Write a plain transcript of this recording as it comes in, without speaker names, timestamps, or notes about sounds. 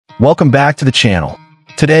Welcome back to the channel.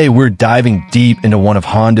 Today we're diving deep into one of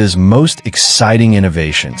Honda's most exciting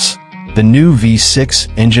innovations, the new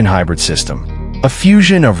V6 engine hybrid system, a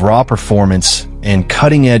fusion of raw performance and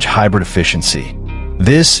cutting-edge hybrid efficiency.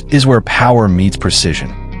 This is where power meets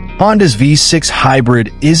precision. Honda's V6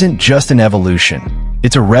 hybrid isn't just an evolution,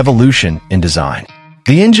 it's a revolution in design.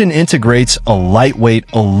 The engine integrates a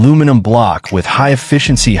lightweight aluminum block with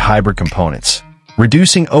high-efficiency hybrid components,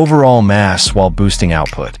 reducing overall mass while boosting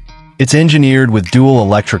output. It's engineered with dual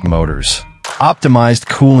electric motors, optimized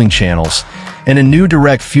cooling channels, and a new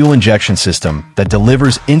direct fuel injection system that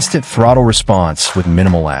delivers instant throttle response with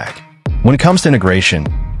minimal lag. When it comes to integration,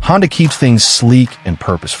 Honda keeps things sleek and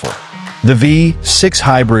purposeful. The V6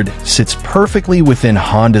 hybrid sits perfectly within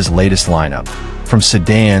Honda's latest lineup, from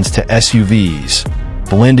sedans to SUVs,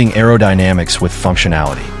 blending aerodynamics with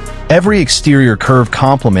functionality. Every exterior curve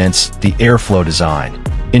complements the airflow design,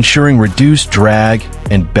 ensuring reduced drag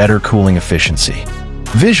and better cooling efficiency.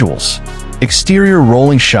 Visuals: exterior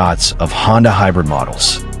rolling shots of Honda hybrid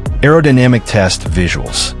models. Aerodynamic test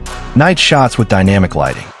visuals: night shots with dynamic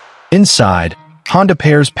lighting. Inside, Honda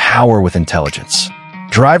pairs power with intelligence.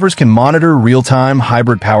 Drivers can monitor real-time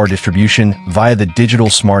hybrid power distribution via the digital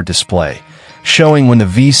smart display, showing when the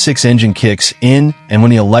V6 engine kicks in and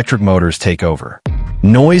when the electric motors take over.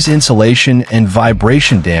 Noise insulation and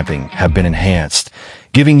vibration damping have been enhanced,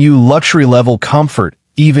 giving you luxury-level comfort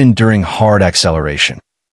even during hard acceleration.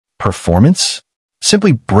 Performance?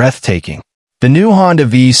 Simply breathtaking. The new Honda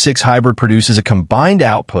V6 hybrid produces a combined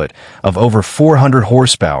output of over 400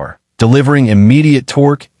 horsepower, delivering immediate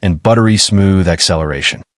torque and buttery smooth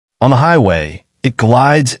acceleration. On the highway, it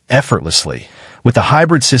glides effortlessly, with the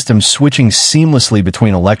hybrid system switching seamlessly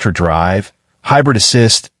between electric drive, hybrid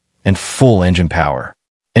assist, and full engine power.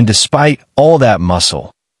 And despite all that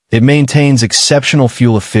muscle, it maintains exceptional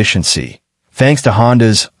fuel efficiency, thanks to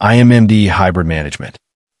Honda's IMMD hybrid management.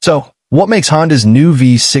 So, what makes Honda's new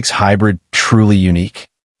V6 hybrid truly unique?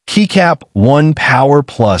 Keycap 1 power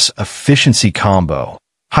plus efficiency combo.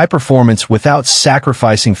 High performance without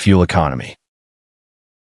sacrificing fuel economy.